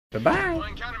Bye-bye.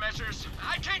 Deploying countermeasures.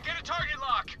 I can't get a target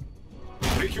lock.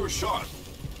 Take your shot.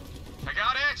 I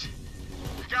got it.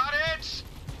 I got it.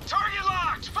 Target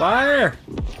locked. Fire!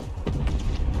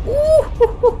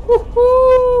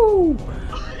 Ooh,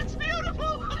 It's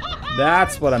beautiful.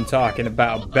 that's what I'm talking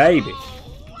about, baby.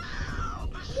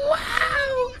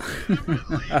 Wow. I'm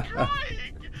really crying.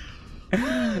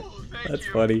 Oh, thank That's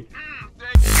you. funny.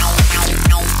 Thank you.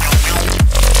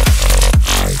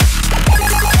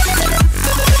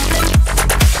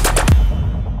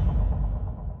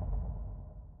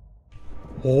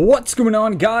 What's going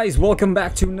on, guys? Welcome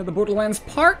back to another Borderlands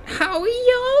part. How are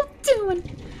y'all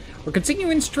doing? We're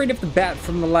continuing straight off the bat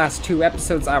from the last two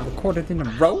episodes I've recorded in a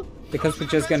row because we're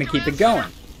just gonna keep it going.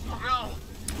 No.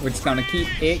 We're just gonna keep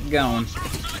it going. To the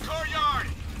courtyard.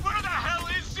 Where the hell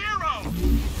is Zero?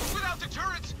 Without the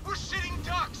turrets, we're sitting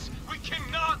ducks. We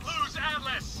cannot lose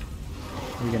Atlas.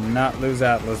 We cannot lose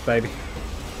Atlas, baby.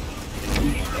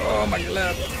 Oh my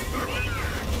god.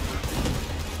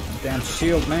 Damn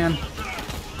shield, man.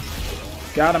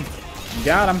 Got him.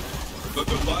 Got him. Let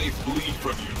the life bleed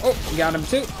from you. Oh, got him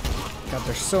too. God,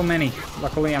 there's so many.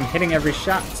 Luckily, I'm hitting every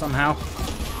shot somehow.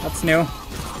 That's new.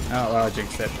 Oh, well, I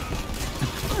jinxed it.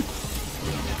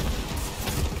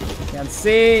 Can't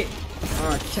see.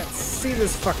 Oh, I can't see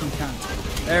this fucking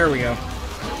cunt. There we go.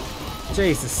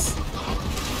 Jesus.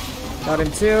 Got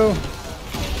him too.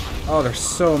 Oh, there's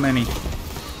so many.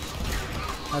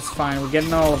 That's fine. We're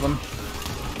getting all of them.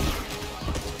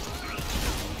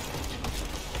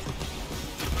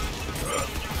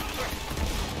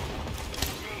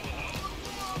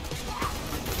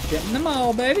 Getting them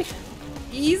all, baby.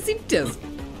 Easy does it.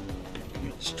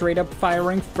 Straight up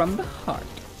firing from the heart.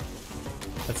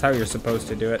 That's how you're supposed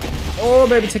to do it. Oh,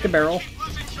 baby, take a barrel.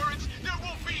 Losing turrets, there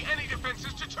won't be any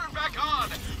defenses to turn back on.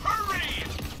 Hurry!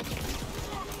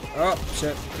 Oh,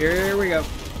 shit. Here we go.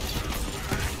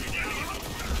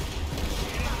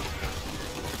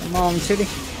 Come on, titty.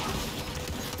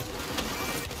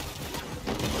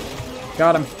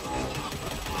 Got him.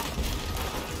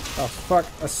 Oh, fuck.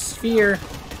 A sphere.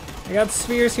 I got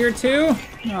spheres here, too?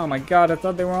 Oh my god, I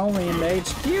thought they were only in the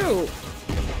HQ.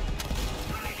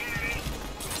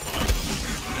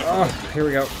 Oh, here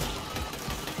we go.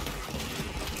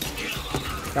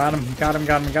 Got him, got him,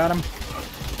 got him, got him.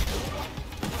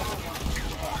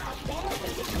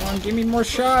 Come on, give me more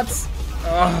shots.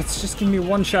 Oh, it's just giving me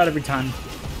one shot every time.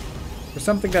 For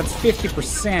something that's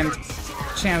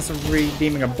 50% chance of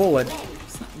redeeming a bullet,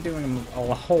 it's not doing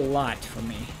a whole lot for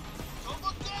me.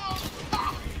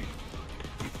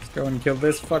 Let's go and kill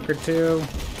this fucker too.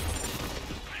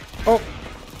 Oh!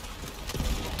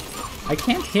 I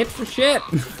can't hit for shit!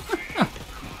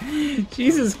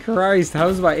 Jesus Christ, how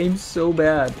is my aim so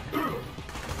bad? You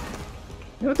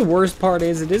know what the worst part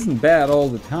is? It isn't bad all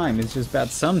the time, it's just bad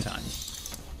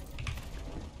sometimes.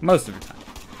 Most of the time.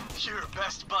 Your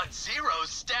best bud Zero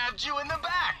stabbed you in the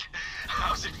back.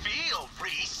 How's it feel,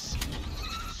 Reese?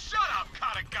 Shut up,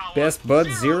 KATAGA-WHO. Best bud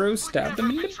Zero stabbed him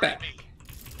in the betrayed back. me.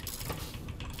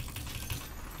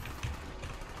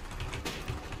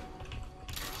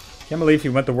 Can't believe he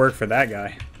went to work for that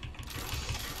guy.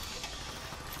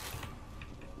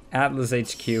 Atlas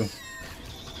HQ. So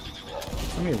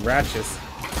many ratchets.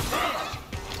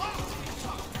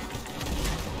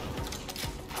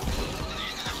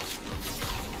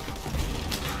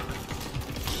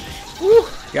 Woo!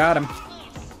 Got him.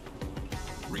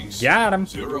 Reese, Got him.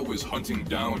 Zero is hunting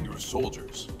down your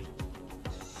soldiers.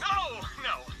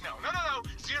 No.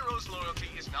 Zero's loyalty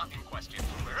is not in question.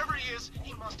 Wherever he is,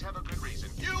 he must have a good reason.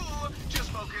 You just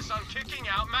focus on kicking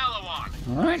out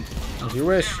Malawan. Alright, as you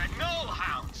wish. Damn it, null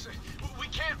hounds. We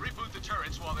can't reboot the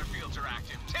turrets while their fields are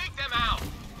active. Take them out.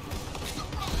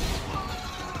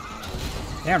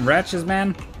 Damn ratchets,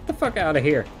 man. Get the fuck out of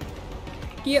here.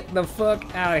 Get the fuck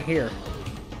out of here.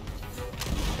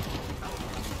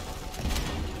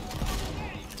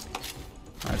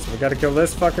 Alright, so we gotta kill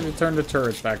this fucker to turn the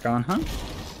turrets back on, huh?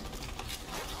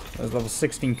 Those level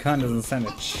 16 cunt doesn't stand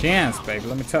a chance, baby,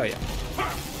 let me tell you.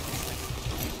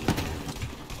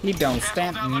 He don't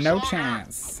stand no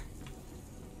chance.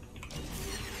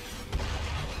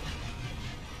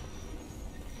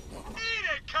 Eat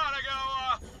it,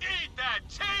 KATAGA-WHO. Eat that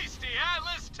tasty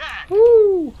Atlas tech.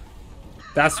 Woo!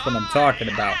 That's what I'm talking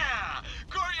about. Yeah!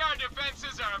 Courtyard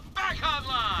defenses are back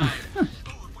online. Ooh,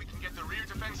 if we can get the rear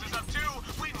defenses up too,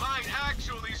 we might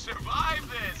actually survive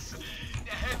this.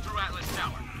 Head through Atlas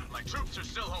Tower. My troops are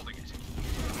still holding it.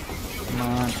 Come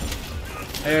on.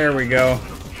 There we go.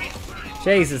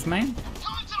 Jesus, man.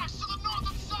 Contacts to the north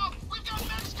and south. We've got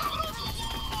mechs coming over the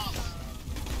walls.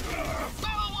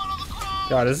 Malawan on the ground.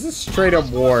 God, this is straight up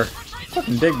war. I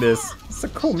fucking dig this. It's a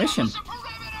cool mission. Perimeter.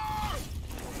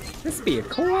 This be a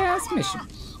cool ass mission.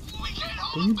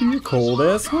 You be a cold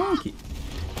ass honky.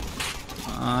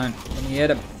 Come on, let me hit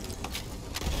him.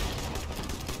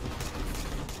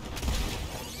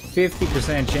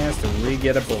 50% chance to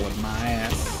re-get a bullet in my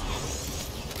ass.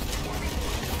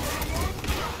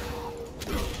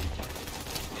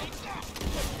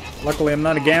 Luckily, I'm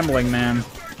not a gambling man.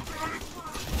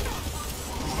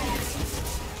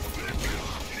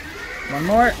 One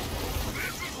more.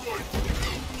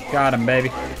 Got him, baby.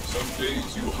 Some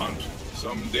days you hunt,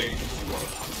 some days you are.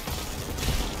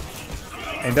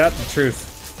 Ain't that the truth?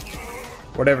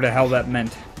 Whatever the hell that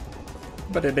meant.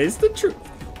 But it is the truth.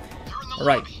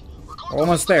 Alright.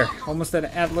 Almost there. Almost at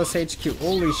Atlas HQ.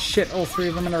 Holy shit, all three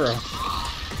of them in a row.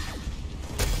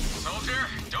 Soldier,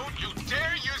 don't you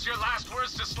dare use your last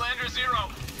words to slander Zero.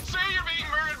 Say you're being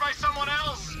murdered by someone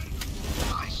else.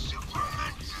 By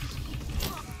Superman.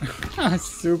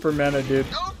 Superman, dude.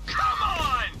 Oh, come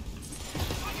on!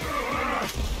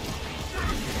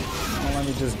 Oh, let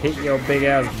me just hit your big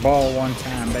ass ball one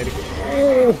time, baby.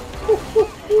 Oh.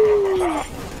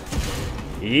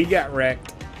 He got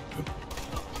wrecked.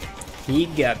 He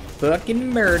got fucking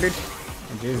murdered.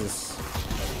 Oh, Jesus.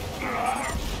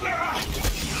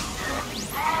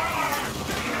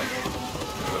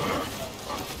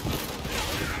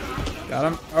 Got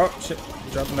him. Oh, shit.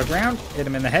 Drop him on the ground. Hit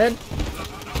him in the head.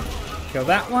 Kill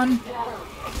that one.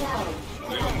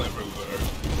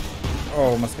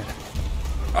 Oh, almost got it.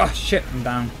 Oh, shit. I'm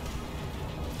down.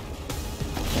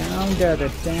 Down, da, da,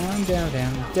 down, down,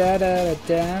 down. Da, da, da,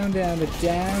 down, down, da,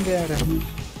 down, da, da.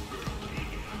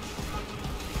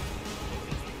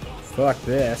 Fuck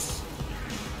this.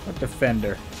 What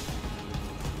defender?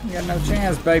 You got no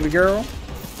chance, baby girl.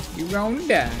 You gonna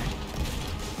die.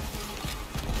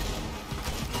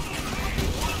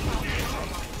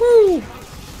 Woo!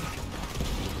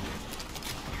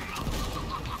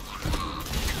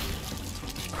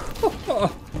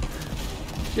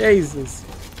 Jesus.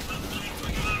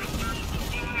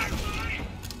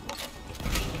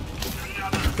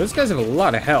 Those guys have a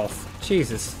lot of health.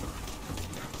 Jesus.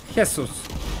 Jesus.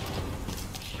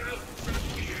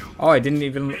 Oh, I didn't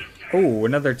even... Oh,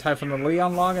 another Typhon the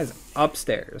Leon log is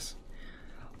upstairs.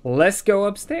 Let's go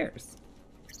upstairs.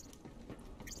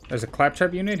 There's a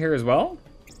claptrap unit here as well.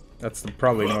 That's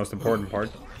probably the most important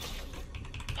part.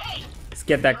 Let's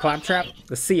get that claptrap.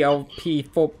 The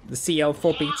CL4, the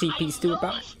CL4PTP stupid.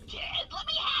 Let me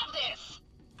have this.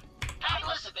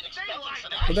 Atlas have been expecting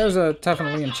some Well, there's a Typhon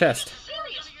the Leon chest.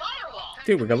 serious firewall.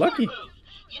 Dude, we got lucky.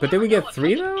 But did we get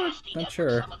 3 though? Not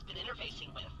sure.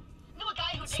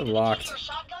 It's locked.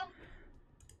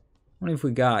 What if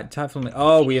we got Typhon?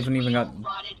 Oh, we haven't even got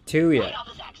 2 yet.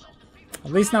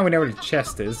 At least now we know where the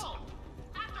chest is.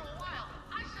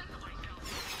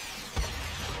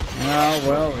 Oh,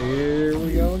 well, here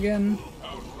we go again.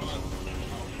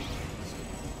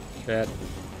 Shit.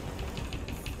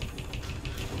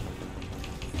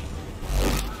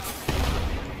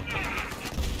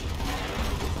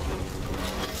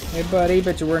 Hey, buddy,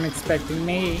 but you weren't expecting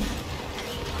me.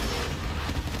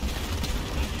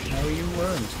 No, you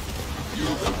weren't.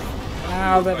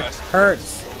 Ow, that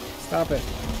hurts. Stop it.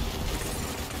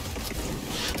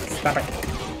 Stop it.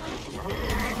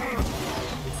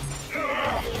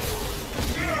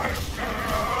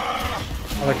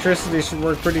 Electricity should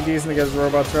work pretty decent against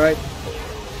robots, right?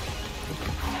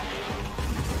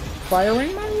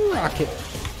 Firing my rocket.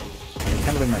 I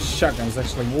can't believe my shotgun is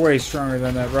actually way stronger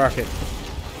than that rocket.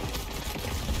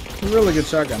 It's a really good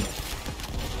shotgun.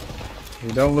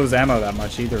 You don't lose ammo that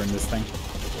much either in this thing.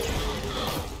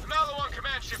 Another one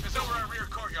command ship is over our rear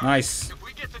courtyard. Nice. If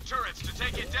we get the turrets to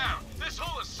take it down, this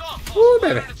whole assault Ooh, falls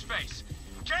flat baby. on its face.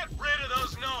 Get rid of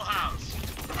those no-hounds.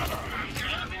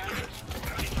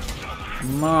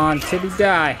 Come on, Tibby,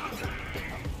 die.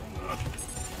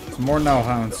 Some more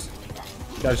no-hounds.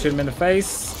 Gotta shoot him in the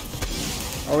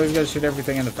face. Always gotta shoot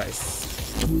everything in the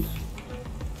face.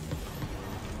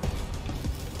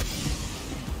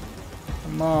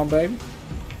 Come on, baby.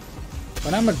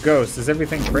 When I'm a ghost, is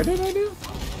everything critted I do?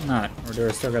 Not. Or do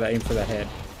I still gotta aim for the head?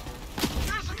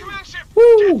 There's the command ship.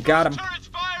 Woo! Get Got those him. turrets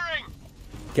firing.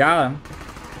 Got him.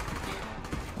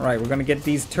 Alright, we're gonna get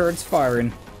these turrets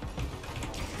firing.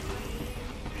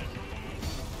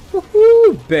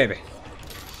 Woohoo, baby.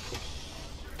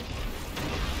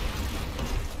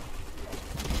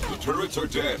 The turrets are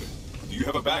dead. Do you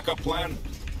have a backup plan?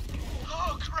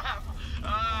 Oh crap.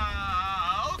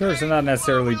 Okay. Turrets are not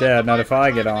necessarily dead, not if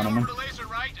I get on them. The laser,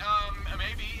 right?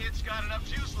 Maybe it's got enough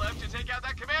juice left to take out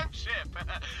that command ship.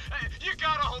 You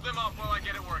gotta hold them off while I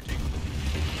get it working.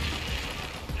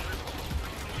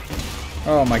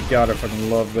 Oh my god, I fucking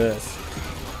love this.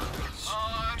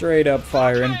 Straight up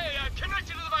firing. Okay,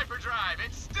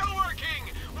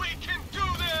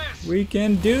 We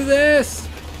can do this!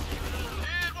 It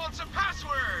wants a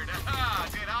password.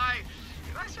 Did I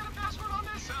set a password on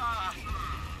this?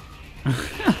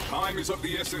 Time is of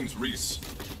the essence, Reese.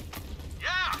 Yeah,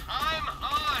 I'm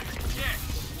on it.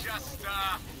 Just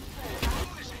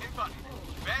there's a hint button.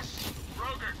 Best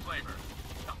yogurt flavor.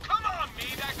 Now come on, me.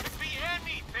 That could be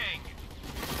anything.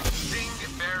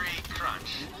 Stingberry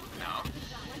crunch. No.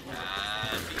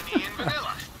 Beanie and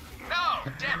vanilla. No,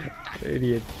 damn it.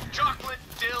 Idiot. Chocolate,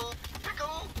 dill,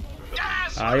 pickle.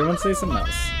 Yes! I want to say something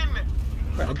else.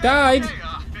 I Okay, died. okay,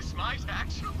 this might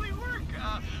actually work.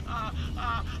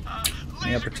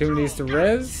 Any opportunities to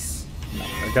res? No,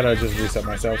 I gotta just reset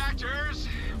myself.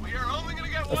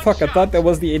 Oh fuck, I thought that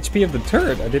was the HP of the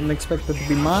turret. I didn't expect it to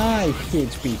be my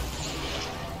HP.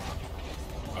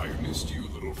 I missed you,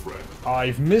 little friend.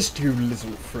 I've missed you,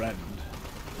 little friend.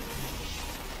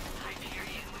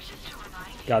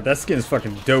 God, that skin is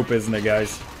fucking dope, isn't it,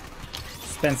 guys?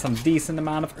 Spent some decent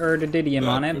amount of erdididium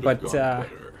on it, but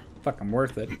fucking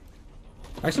worth it.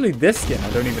 Actually, this skin, I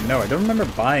don't even know. I don't remember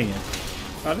buying it.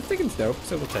 I don't think it's dope,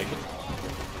 so we'll take it.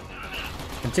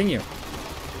 Continue.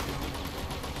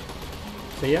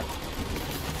 See ya.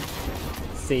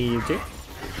 See you too.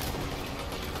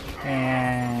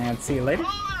 And see you later.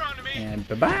 And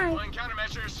bye-bye.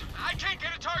 Countermeasures. I can't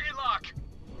get a target lock.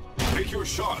 Take your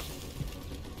shot.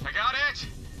 I got it.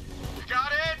 I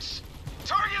got it.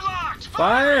 Target locked.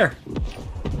 Fire!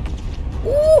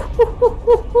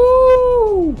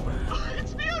 Ooh,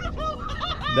 It's beautiful.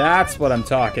 that's what I'm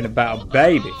talking about,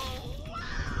 baby.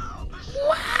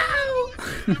 Wow.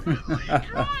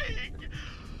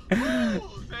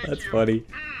 That's funny.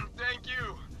 Thank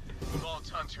you. Vault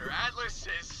Hunter Atlas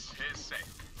is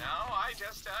safe. Now I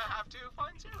just have to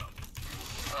find Zero.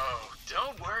 Oh,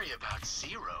 don't worry about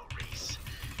Zero, Reese.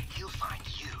 He'll find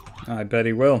you. I bet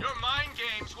he will. Your mind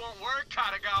games won't work,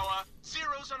 Katagawa.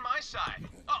 Zero's on my side.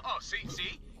 Oh, see?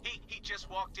 He just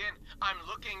walked in. I'm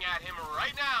looking at him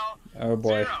right now. Oh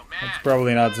boy. Zero, man. That's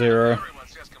probably not Zero.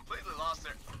 Everyone's just completely lost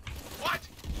their... What?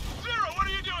 Zero, what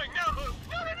are you doing? No!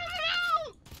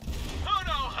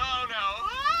 No! Oh no!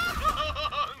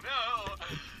 Oh no!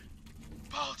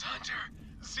 Vault Hunter,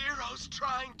 Zero's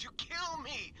trying to kill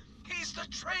me. He's the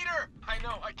traitor. I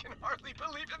know, I can hardly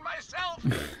believe it myself.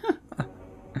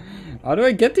 How do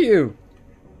I get to you?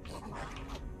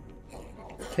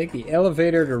 Take the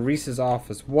elevator to Reese's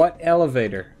office. What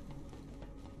elevator?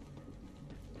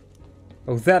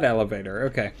 Oh, that elevator.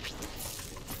 Okay.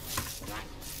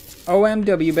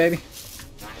 OMW, baby.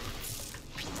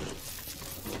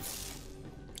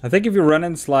 I think if you run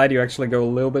and slide, you actually go a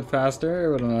little bit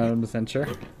faster, but I'm not 100% sure.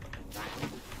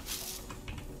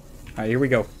 Alright, here we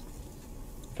go. I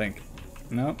think.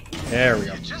 Nope. There we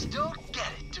go. You just don't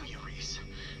get it, do you, Reese?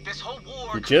 This whole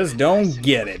war... You just don't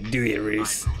get it, do you,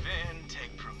 Reese? I move in,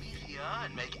 take Promethea,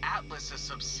 and make Atlas a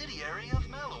subsidiary of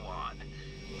Malawan.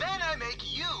 Then I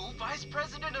make you vice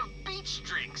president of Beach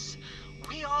Drinks.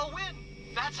 We all win.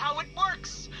 That's how it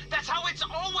works. That's how it's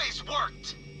always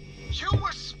worked. You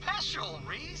were special,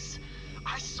 Reese.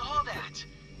 I saw that.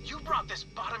 You brought this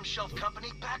bottom shelf company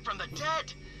back from the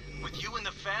dead. With you and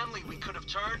the family, we could have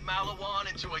turned Malawan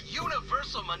into a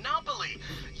universal monopoly.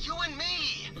 You and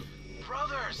me.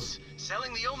 Brothers,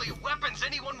 selling the only weapons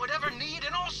anyone would ever need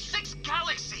in all 6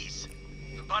 galaxies.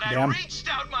 But I reached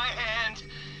out my hand,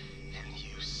 and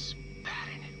you spat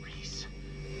in it, Reese.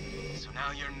 So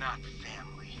now you're not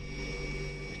family.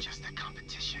 You're just a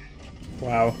competition.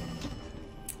 Wow.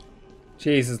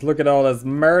 Jesus, look at all this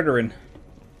murdering.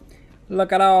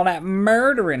 Look at all that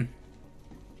murdering.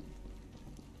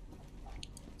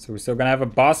 So we're still gonna have a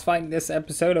boss fight in this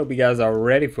episode. Hope you guys are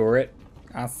ready for it.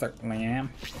 I certainly am.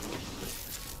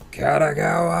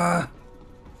 Katagawa!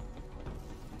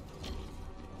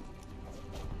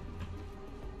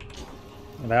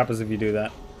 What happens if you do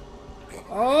that?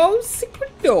 Oh,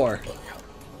 secret door!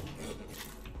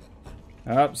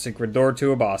 Oh, secret door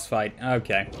to a boss fight.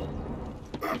 Okay.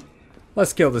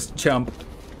 Let's kill this chump.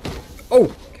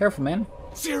 Oh, careful, man.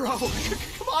 Zero!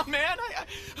 Come on, man!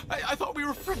 I thought we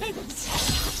were friends!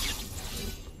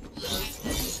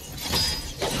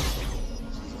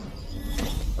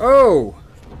 Oh!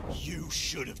 You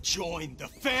should have joined the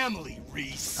family,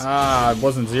 Reese. Ah, it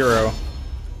wasn't Zero.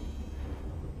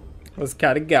 It was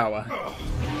Katagawa.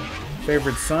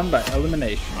 Favorite son by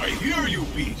elimination. I hear you,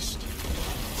 beast.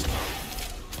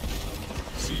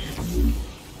 See you.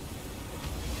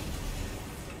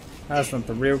 That's not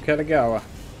the real Katagawa.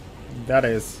 That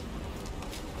is.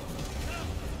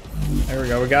 There we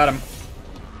go, we got him.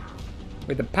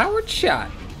 With a powered shot.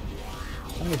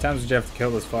 How many times did you have to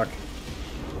kill this fuck?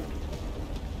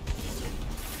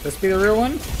 This be the real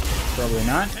one? Probably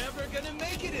not. Never gonna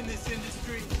make it in this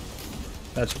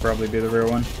That should probably be the real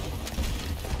one.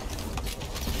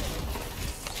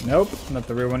 Nope, not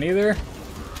the real one either.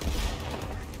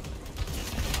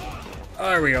 Oh,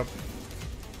 there we go.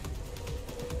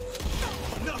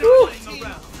 Woo!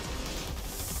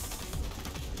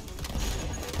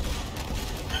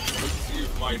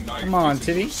 Come on,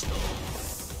 Titty.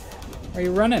 Why are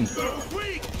you running?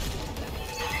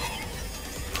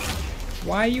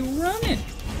 Why are you running?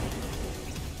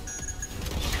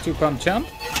 2-pump chump?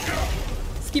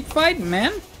 Let's keep fighting,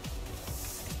 man.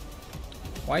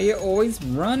 Why are you always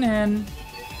running?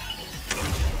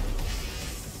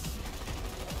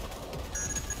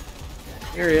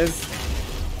 Here he is.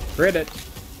 Crit it.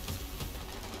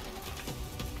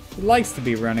 He likes to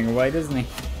be running away, doesn't he?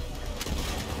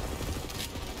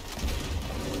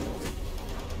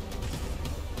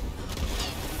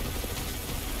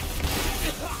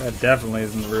 That definitely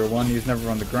isn't the real one. He's never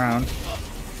on the ground.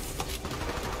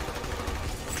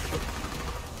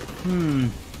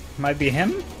 Might be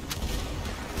him?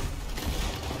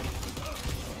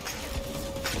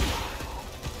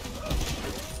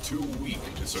 Too weak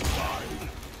to survive.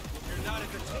 You're not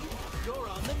at the team. You're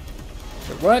on them.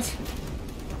 Wait, what?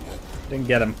 Didn't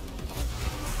get him.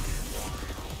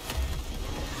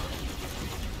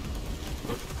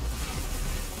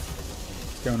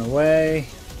 It's going away.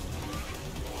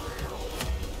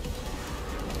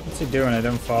 What's he doing? I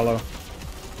don't follow.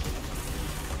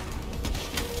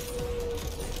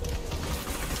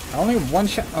 I only have one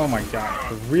shot. Oh my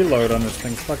god. The reload on this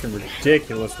thing's fucking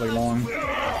ridiculously long.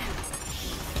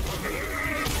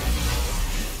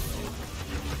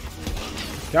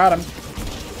 Got him.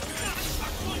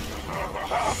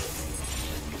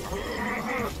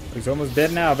 He's almost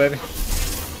dead now, baby.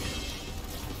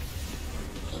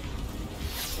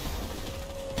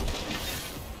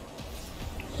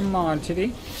 Come on,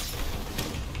 Titty.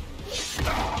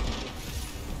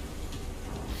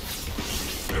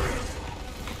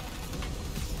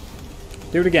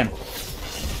 Do it again.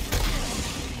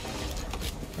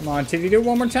 Come on, Titty, do it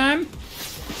one more time.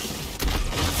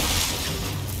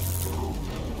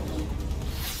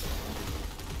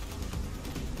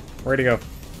 Where'd he go?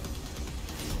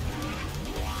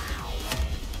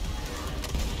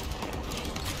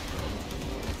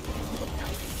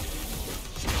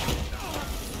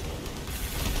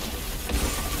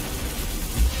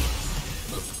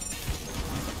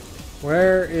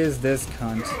 Where is this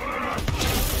cunt?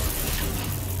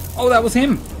 Oh, that was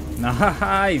him!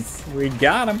 Nice! We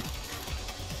got him!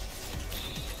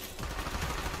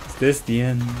 Is this the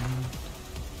end?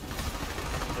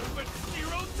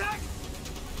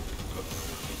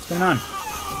 What's going on?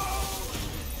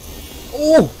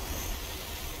 Oh!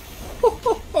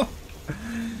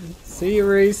 See you,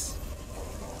 Reese.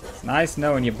 It's nice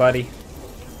knowing you, buddy.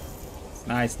 It's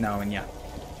nice knowing you.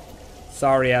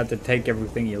 Sorry I had to take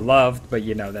everything you loved, but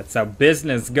you know, that's how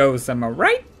business goes, am I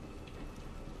right?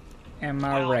 Am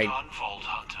I right? Well done, Vault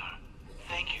Hunter.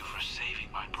 Thank you for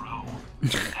saving my bro.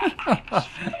 That creep is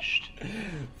finished.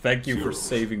 Thank you for Zero,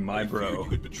 saving my I feared bro. You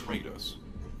had betrayed us.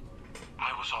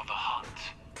 I was on the hunt.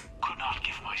 Could not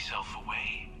give myself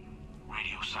away.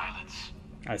 Radio silence.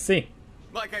 I see.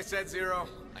 Like I said, Zero,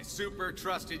 I super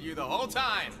trusted you the whole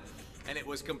time, and it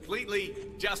was completely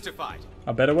justified.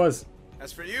 I bet it was.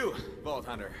 As for you, Vault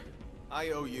Hunter, I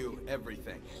owe you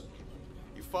everything.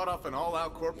 You fought off an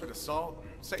all-out corporate assault,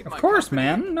 saved my Of course,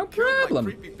 company, man. No killed my problem.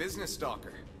 creepy business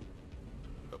stalker.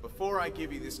 But before I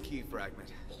give you this key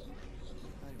fragment,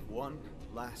 I have one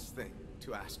last thing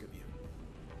to ask of you.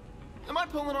 Am I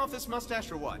pulling off this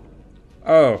mustache or what?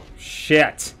 Oh,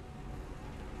 shit.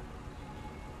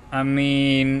 I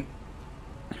mean...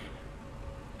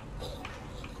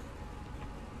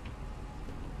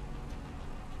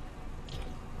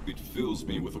 It fills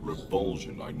me with a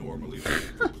revulsion I normally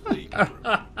leave for plague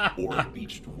or a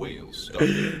beached whale stuffed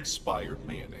in expired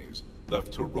mayonnaise,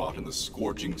 left to rot in the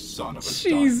scorching sun of a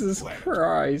Jesus dying planet.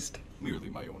 Christ. Merely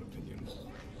my own opinion.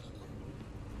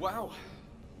 Wow.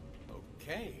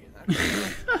 Okay.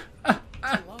 That's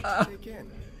a lot to take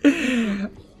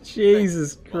in.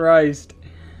 Jesus Christ.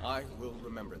 I will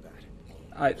remember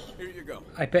that. Here you go.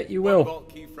 I bet you One will. vault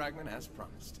key fragment as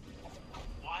promised.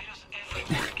 Why does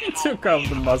everyone He get took all off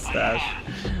the weird? mustache.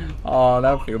 Oh,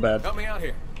 that would feel bad. Help me out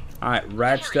here. Alright,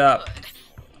 ratched up.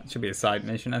 That should be a side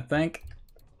mission, I think.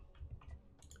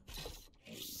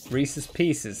 Reese's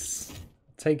Pieces.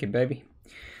 Take it, baby.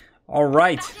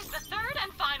 Alright. That is the third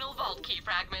and final vault key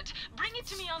fragment. Bring it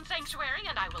to me on Sanctuary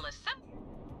and I will assemble.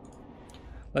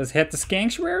 Let's hit the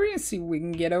Sanctuary and see what we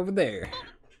can get over there.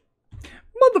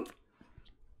 Mother...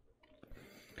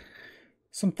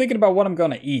 So I'm thinking about what I'm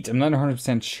gonna eat. I'm not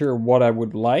 100% sure what I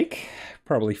would like.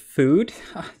 Probably food.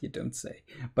 You don't say.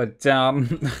 But,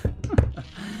 Come,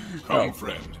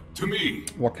 friend, to me.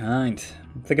 what kind?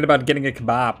 I'm thinking about getting a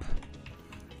kebab.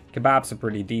 Kebabs are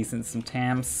pretty decent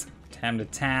sometimes. Time to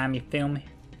time, you feel me?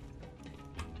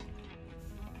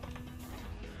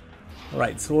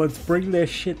 Right, so let's bring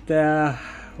this shit,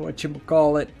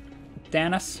 whatchamacallit,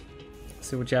 Dennis.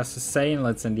 See what you has to say, and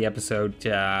let's end the episode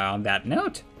on that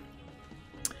note.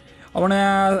 I want to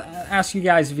ask you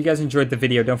guys, if you guys enjoyed the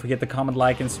video, don't forget to comment,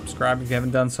 like, and subscribe if you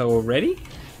haven't done so already.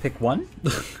 Pick one.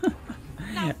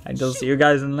 And I'll see you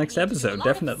guys in the next episode,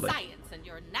 definitely. Science, and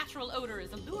your natural odor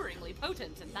is alluringly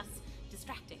potent and thus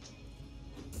distracting.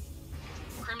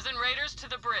 Crimson Raiders to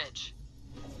the bridge.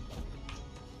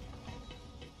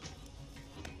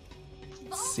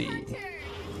 Let's see.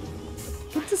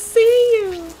 Good to see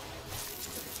you.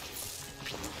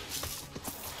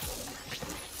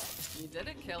 You did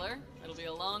it, killer. It'll be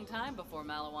a long time before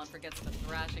Malawan forgets the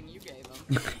thrashing you gave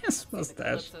him. Yes, mustache.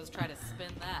 Calypso's try to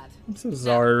spin that. I'm so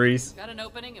sorry, Reese. Got an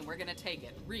opening and we're gonna take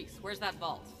it. Reese, where's that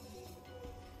vault?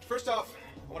 First off,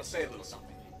 I want to say a little something.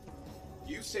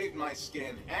 You saved my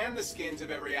skin and the skins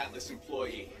of every Atlas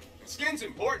employee. And skin's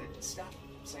important. Stop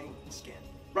saying skin.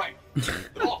 Right.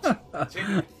 The vault. It's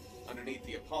hidden underneath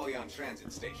the Apollyon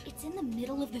transit station. It's in the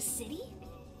middle of the city?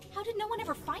 How did no one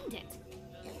ever find it?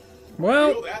 Well,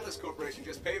 The old Atlas Corporation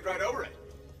just paved right over it.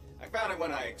 I found it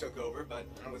when I took over, but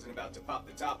I wasn't about to pop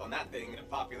the top on that thing in a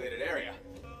populated area.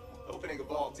 Opening a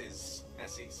vault is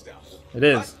messy stuff. it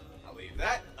is. But I'll leave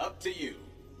that up to you.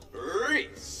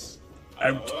 Reese.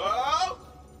 Out. Oh!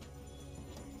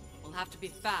 We'll have to be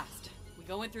fast. We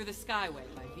go in through the Skyway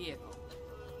by vehicle.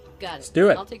 Got it. Let's do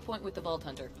it. I'll take point with the Vault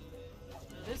Hunter.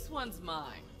 This one's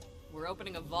mine. We're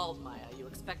opening a vault, Maya. You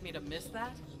expect me to miss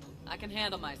that? I can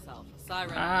handle myself.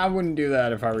 Siren. I wouldn't do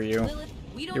that if I were you. Lilith,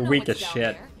 we don't You're know weak what's as down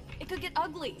shit. there. It could get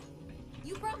ugly.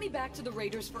 You brought me back to the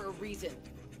Raiders for a reason.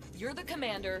 You're the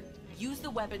commander. Use the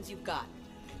weapons you've got.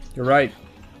 You're right.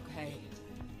 Okay.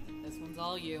 This one's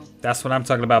all you. That's what I'm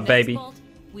talking about, baby. Next vault,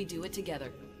 we do it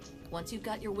together. Once you've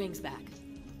got your wings back.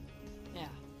 Yeah.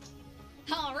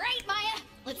 All right, Maya.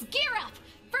 Let's gear up.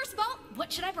 First vault,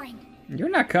 what should I bring? You're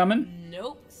not coming.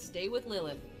 Nope. Stay with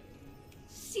Lilith.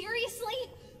 Seriously?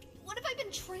 What have I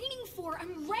been training for?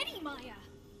 I'm ready, Maya.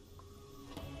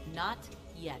 Not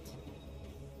yet.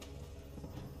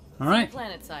 All right.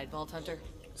 Planet side, Vault Hunter.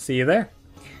 See you there.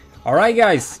 All right,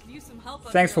 guys. I could use some help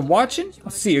up Thanks here for on the watching. bridge. You I'll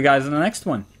wanna see you guys in the next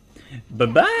one.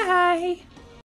 Bye-bye.